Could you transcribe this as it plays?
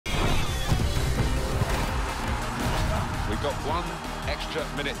They've got 1 extra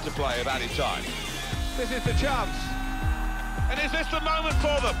minute to play of added time. This is the chance. And is this the moment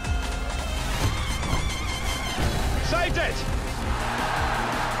for them? Saved it!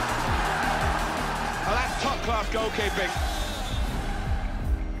 Well, that's top-class goalkeeping.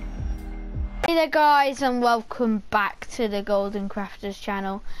 Hey there guys, and welcome back to the Golden Crafters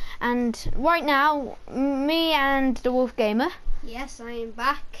channel. And right now, me and the Wolf Gamer, yes, I am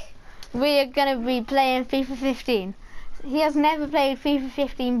back. We are going to be playing FIFA 15. He has never played FIFA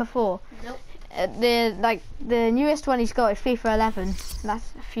 15 before. Nope. The newest one he's got is FIFA 11.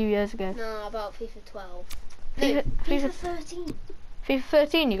 That's a few years ago. No, about FIFA 12. FIFA 13. FIFA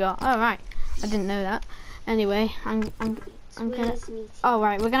 13 you got? Oh right, I didn't know that. Anyway, I'm gonna. Oh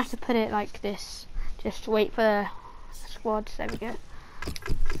right, we're gonna have to put it like this. Just wait for the squads. There we go.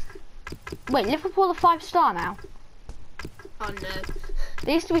 Wait, Liverpool are 5-star now. Oh no.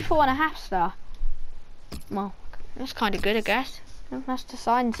 They used to be 4.5 star. Well, that's kind of good, I guess. Nice to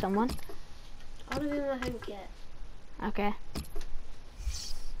sign someone. I don't even know who to get. Okay.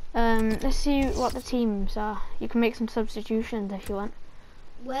 Let's see what the teams are. You can make some substitutions if you want.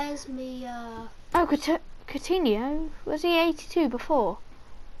 Where's me? Oh, Coutinho, was he 82 before?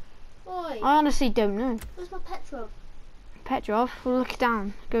 Oi. I honestly don't know. Where's my Petrov? Petrov, we'll look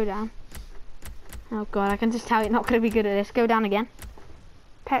down. Go down. Oh god, I can just tell you're not going to be good at this. Go down again.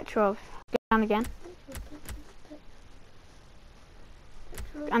 Petrov, go down again.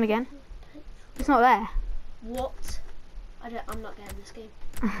 And again. It's not there. What? I'm not getting this game.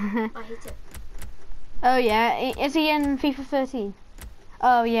 I hate it. Oh yeah, is he in FIFA 13?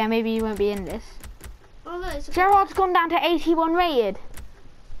 Oh yeah, maybe he won't be in this. Oh look, it's Gerrard's gone down to 81 rated.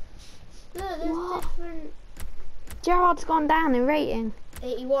 Look, there's different. Gerrard's gone down in rating.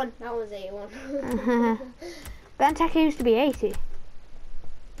 81. That was 81. Benteke used to be 80.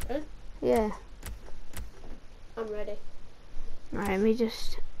 Really? Yeah. I'm ready. Right, let me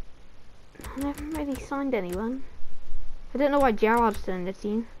just. I haven't really signed anyone. I don't know why Gerrard's done the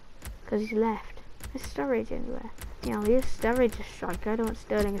team, because he's left. Is Sturridge anywhere? Yeah, he is Sturridge a striker. I don't want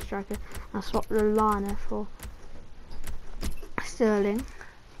Sterling a striker. I'll swap Lallana for Sterling.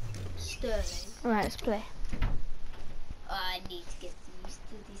 Sterling. Alright, let's play. I need to get used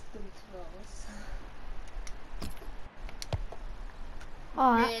to these controls.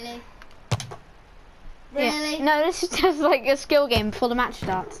 Alright. Really? Yeah. Really? No, this is just like a skill game before the match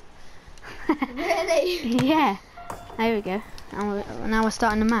starts. Really? Yeah. There we go. Now we're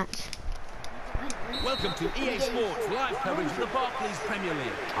starting the match. Welcome to EA Sports live coverage of the Barclays Premier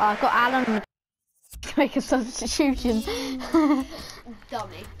League. Oh, I've got Alan to make a substitution.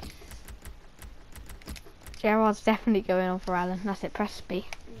 Dummy. Gerrard's definitely going on for Alan. That's it. Press B.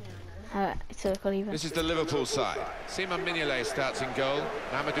 Circle even. This is the Liverpool side. Simon Mignolet starts in goal.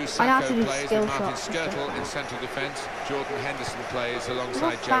 Mamadou I know how to Sakho do plays skill with Martin shots. Skirtle in central defence. Jordan Henderson plays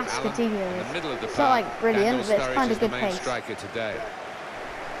alongside How Joe fast Allen Coutinho in the middle of the It's park. not like brilliant, Daniel but it's Sturridge kind is of the good main pace. striker today.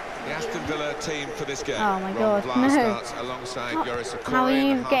 The Aston Villa team for this game. Oh my Ron god, Vlaar no. starts alongside Yoris Okore How are in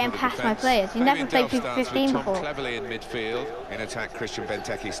you the half getting of the past my defence. players? You never played FIFA 15 Tom before. Cleverley in midfield. In attack, Christian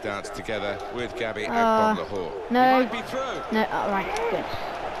Benteke starts together with Gabby Oh, Agbonlahor. no. He might be through. No, alright, good.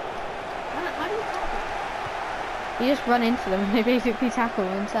 How do you tackle? You just run into them and they basically tackle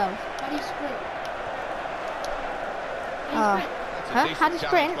themselves. How do you sprint? Oh. Huh? How do you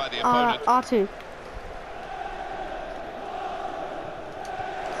sprint? R2.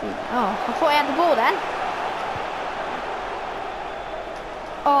 Oh, I thought I had the ball then.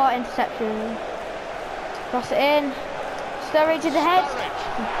 Oh, interception. Cross it in. Sturridge in the head.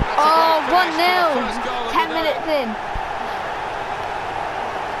 Oh, 1-0. 10 minutes in.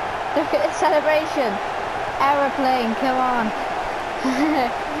 Look at the celebration. Aeroplane, come on.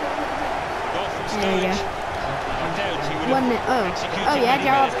 There we go. 1-0. Oh yeah,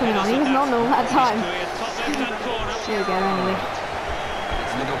 Gerrard's coming on. He wasn't on all that time. Here we go, anyway.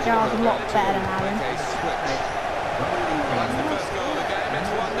 Gerrard's a lot better than Alan.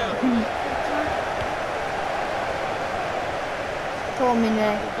 Come on,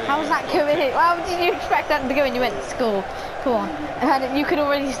 Mignolet. How was that going in? How did you expect that to go in? You went to score. Come on. And you could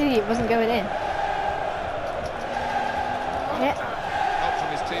already see it wasn't going in. Yeah. Help from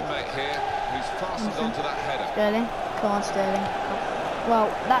his teammate here, who's fastened onto that header. Sterling. Come on, Sterling. Well,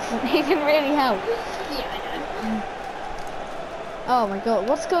 he didn't really help. Yeah, I know. Oh my god,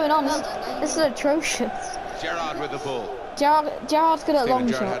 what's going on? This is atrocious. Gerrard with the ball. Gerrard's good at long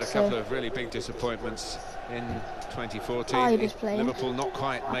Gerrard had a shots. couple of really big disappointments in 2014. Oh, he just played. Liverpool not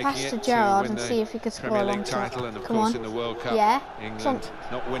quite I'll making pass it to Gerrard win and the see if he could score Premier a long League shot. title, and of Come course on. in the World Cup, Yeah. England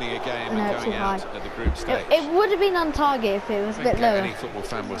not winning a game No, and too going out high. at the group stage. It would have been on target if it was a bit lower. Any football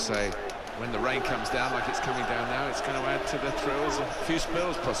fan will say When the rain comes down like it's coming down now, it's going to add to the thrills, a few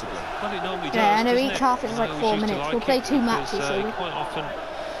spills possibly. Well, it normally does. Yeah, and doesn't each it? half is like I 4 always used to minutes. like We'll play it 2 because, matches, so we... quite often,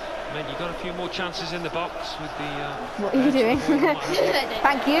 I mean, you got a few more chances in the box with the. What are you doing?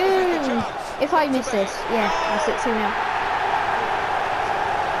 Thank you! If I miss this, yeah, that's it, 2 now.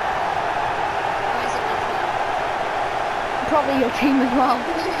 Probably your team as well.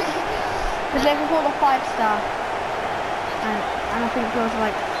 Because Liverpool are 5-star. And I think yours are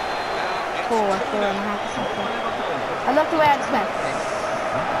like 4 or 4.5 or something. I love the way I spent.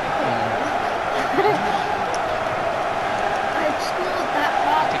 I've scored that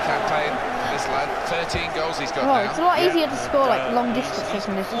far. Campaign, this lad, 13 goals he's got Oh, now. it's a lot easier to score like long distances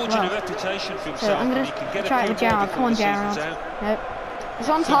than this as Forging a well. reputation for So himself. I'm going and he can get to try a it with few more Gerrard. Come before on, the season's Gerrard. out. Nope. It's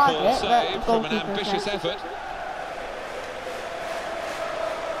on Simple target, but the save from an goalkeeper's ambitious there. effort.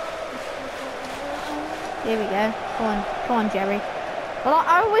 Here we go. Come on, Jerry. Well,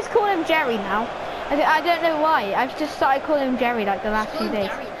 I always call him Jerry now. I don't know why. I've just started calling him Jerry like the last few days.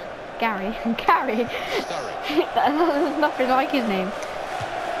 Gary. Gary. That's nothing like his name.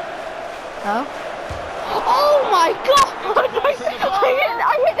 Oh. Oh my god!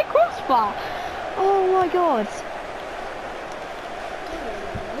 I hit the crossbar. Oh my god.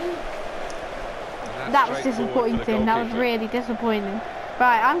 That was disappointing. That was really disappointing.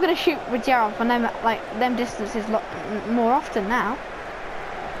 Right, I'm gonna shoot with Gerald for them, like them distances more often now.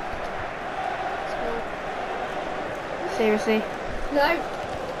 Seriously. No.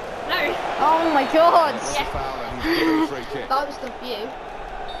 No. Oh my god. Yeah. That was good for you.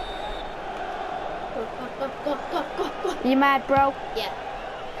 Go. You mad, bro? Yeah.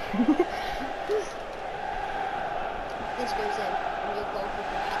 This goes in. And you'll go for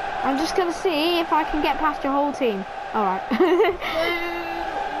that. I'm just gonna see if I can get past your whole team. Alright.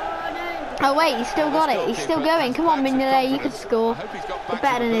 Oh wait, he's still got it. He's still going. Come on, Mignolet, you can score. You're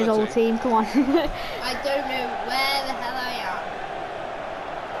better than his old team. Come on. I don't know where the hell I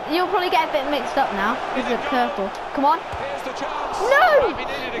am. You'll probably get a bit mixed up now. Is it purple? Come on. Here's the chance. No!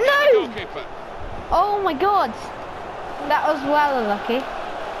 No! Goalkeeper. Oh my god. That was well lucky.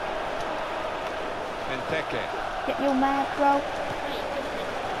 Benteke. Get your mad, bro.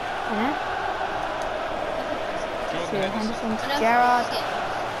 Yeah. Jordan Henderson. Henderson to Gerrard.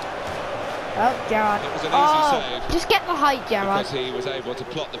 Oh, Gerrard. That was an easy Oh, save. just get the height, Gerrard. Because he was able to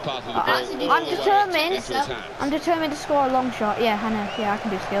plot the path of the ball. I'm all the way determined. into his hands. I'm determined to score a long shot. Yeah, I know. Yeah, I can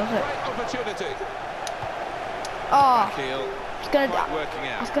do skills. Look. Great opportunity. Oh, Keel it's gonna. working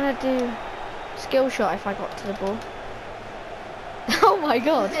I out. was gonna do skill shot if I got to the ball. Oh my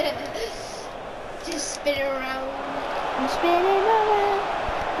god. Just spin around. I'm spinning around.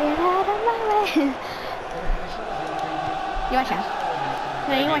 Get out of my way. You want chance?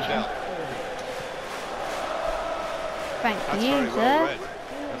 No, you want chance. Thank That's you, very sir. well read.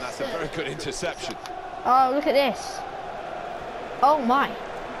 And that's a very good interception. Oh, look at this. Oh my.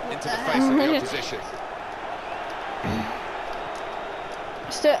 Into the face of the opposition.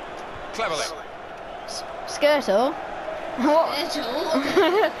 Cleverly. Skirtle. What? The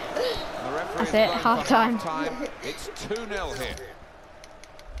referee That's is it, blown for half-time. half-time. It's 2-0 here.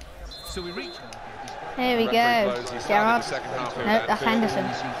 So we reach. Here we The referee go. blows. He started Gerrard. the second half here No, with that's Anfield. Henderson.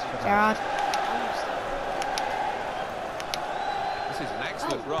 Gerrard. This is an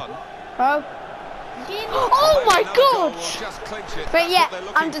excellent run. Oh. Oh my Another goal god! will just clinch it. But That's yeah, what they're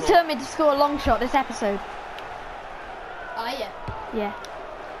looking I'm for. determined to score a long shot this episode. Are you? Yeah.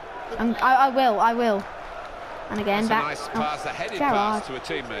 I will. And again, That's a back. nice pass, a headed Gerrard. pass to a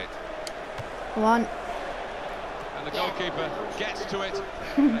teammate. Come on. And the goalkeeper gets to it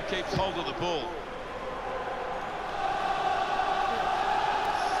and keeps hold of the ball.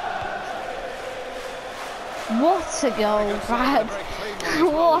 What a goal, Good save, Brad. a very clean one as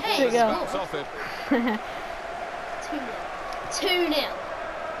well. What a Just goal. bounce off it. 2-0.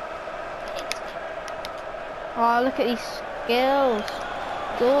 Oh, look at these skills.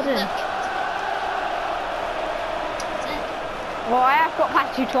 Gordon. Well, I have got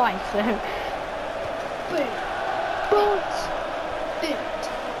past you twice, so. Boom. But Boom.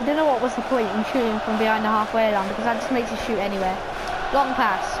 I don't know what was the point in shooting from behind the halfway line because that just makes you shoot anywhere. Long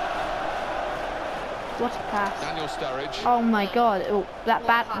pass. What a pass. Daniel Sturridge. Oh my god. Oh, that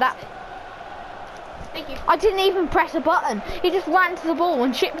bad. That. Thank you. I didn't even press a button. He just ran to the ball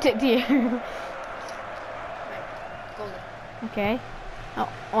and chipped it to you. Golden. Okay. Oh,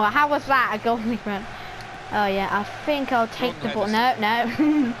 well, how was that a goal different? Oh yeah, I think I'll take the ball. No, no.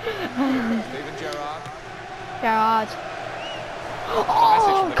 Steven Gerrard. Gerrard.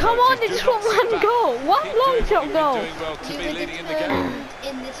 Oh, come on, it's from one goal. One long shot goal. Doing well to be You leading in the were game.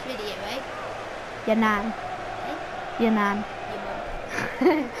 in this video, eh? Your nan. Your nan.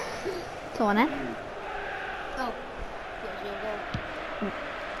 Your mum. Go on then. Oh, that was your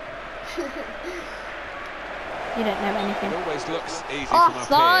goal. You don't know anything. It always looks easy Offside!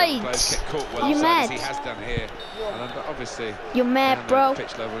 from up here. Players get caught well You offside, as mad? he has done here. And obviously, You're mad, down bro. the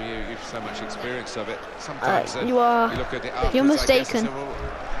pitch level, you've so much experience of it. Sometimes You are. you look at it afterwards, You're I guess, and mistaken. say, well,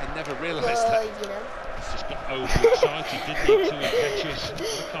 I never realised that. You know. He's just got overexcited, didn't he? Too impetuous.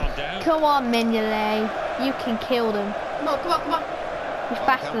 Calm down. Come on, Mignolet. You can kill them. Come on, come on, come on. He's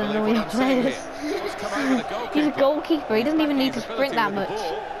faster than all your players. He's a goalkeeper. He doesn't even need to sprint that much.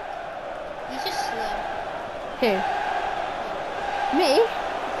 He's just slow. Who? Me?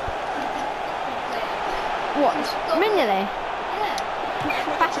 What? Mignolet?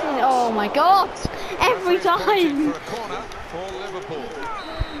 Yeah. Faster than... Oh my god! Every time!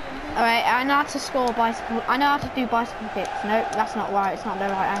 Alright, I know how to score bicycle. I know how to do bicycle kicks. Nope, that's not right. It's not the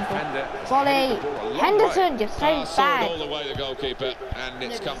right angle. Volley! Henderson, you're so bad. All the way the goalkeeper, and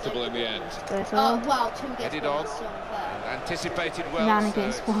it's comfortable in the end. Oh, wow, 2 against Headed 1. on. That's so unfair. Anticipated well. Man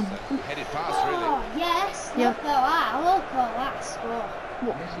against one. Headed pass, really. Oh, yes. Yep. Look at that. Look at that score.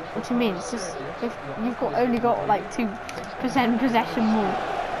 What do you mean? It's just... If you've got only got like 2% possession more.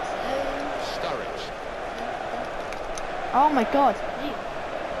 Sturridge. Oh my god.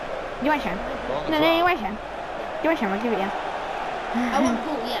 You want him? No, you want him. You want him, I'll give it you. I want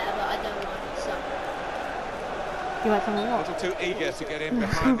ball, yeah, but I don't want some. You want something A what? little too eager to get in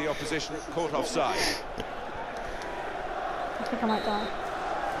behind the opposition, caught offside. I think I might die.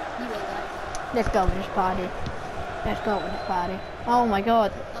 You will though. Let's go with this party. Let's go with this party. Oh my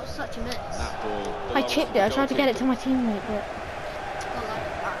god. That was such a miss. That ball. I chipped it. I tried to get it to my teammate, but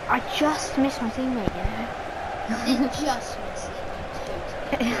Oh, I just missed my teammate, you know. like, it just missed it.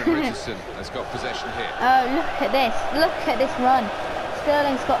 Richardson has got possession here. Oh, look at this. Look at this run.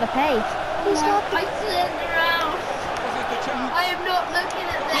 Sterling's got the pace. He's got I turned around. This is the chance. I am not looking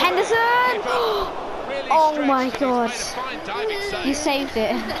at this. Henderson! Really Oh stretched, my and he's god. made a fine diving save. You saved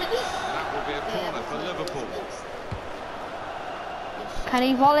it. That will be a corner for Liverpool. Can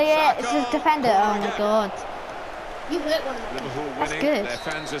he volley it? It's his defender. Oh my god. You hurt one of them. Liverpool That's winning. good. Their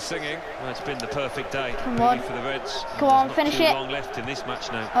fans are singing. Well, it's been the perfect day Come really on. for the Reds. Come on, There's finish not too it. long left in this match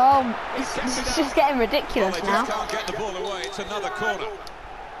now. Oh, it's just getting ridiculous Well, they now. just can't get the ball away. It's another corner.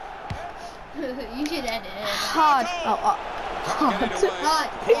 You should end it. Hard. Oh, Can't get it away. Hard.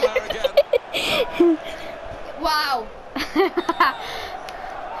 Corner again. Wow.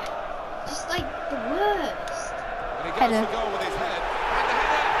 Just like the worst. And he goes Header. for goal with his head. And the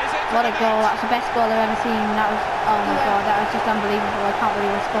header is into what a the goal. net. That's the best goal I've ever seen. That was, oh my god, that was just unbelievable. I can't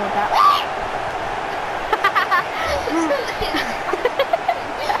believe I scored that.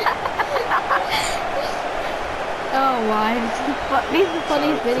 Oh my, these are the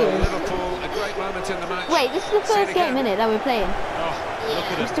funniest For videos. Liverpool, a great moment in the match. Wait, this is the See it first game, again. innit, that we're playing? Oh, look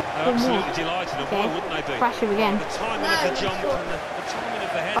at Just them. a They're bit more. absolutely delighted, and why Okay. wouldn't they be? Crash him again. The timing of the jump and the timing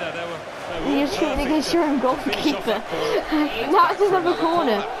of the header, they were You're all shooting perfect against to your own finish off goalkeeper. that corner. Now it's another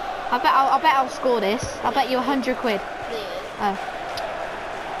corner. I bet I'll score this. I'll bet you 100 quid. Oh.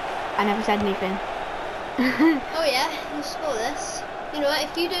 I never said anything. Oh yeah, you score this. You know what,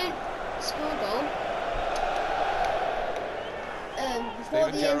 if you don't score a goal before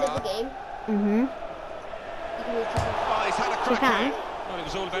Steven the end of Gerrard. the game, Mm-hmm. you can move to the Oh, he's had a You crack can. here. Well, it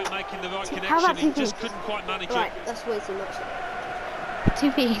was all about making the right How about connection. He people- just couldn't quite manage Right, it. that's way too much.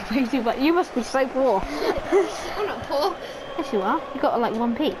 2p, way too much. You must be so poor. I'm not poor. Yes, you are. You got like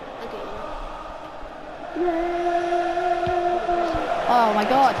 1p. I do, you know. Oh my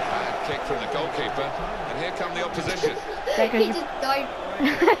god. Bad kick from the goalkeeper. And here come the opposition. There goes He your- just died for it.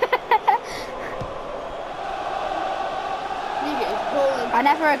 Leave it rolling. I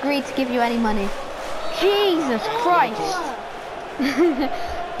never agreed to give you any money. Jesus Christ.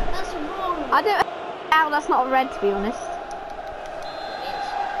 That's wrong. I don't. Ow, that's not a red, to be honest.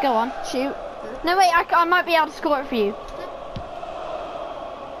 Go on, shoot. No, wait, I might be able to score it for you.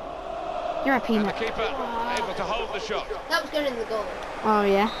 You're a And the peanut. keeper able to hold the shot. That was going in the goal. Oh,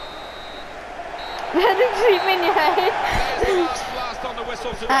 yeah. Didn't shoot me in your head. There's the last blast on the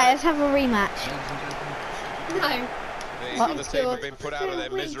whistle today. Alright, let's have a rematch. No. The other team have been put out of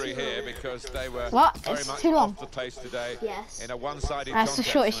their misery here because they were What? very It's much too long. off the pace today Yes. in a one-sided That's the contest.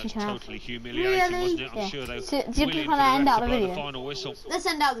 shortest you can have. Totally humiliating, wasn't it? I'm Yeah. sure they were So, do you willing just for wanna the end ref out to the blow video? the final whistle. Let's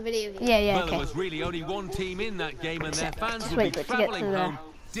end out the video. Yeah, yeah, Well, there okay. was really only one team in that game, and their fans Just would wait be for it to get to travelling the home,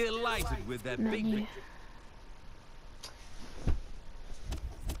 delighted with their big menu. victory.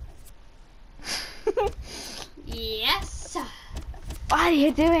 Yes. What are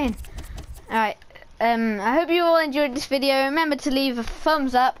you doing? Alright, I hope you all enjoyed this video. Remember to leave a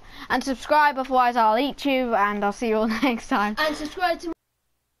thumbs up and subscribe, otherwise I'll eat you, and I'll see you all next time. And subscribe to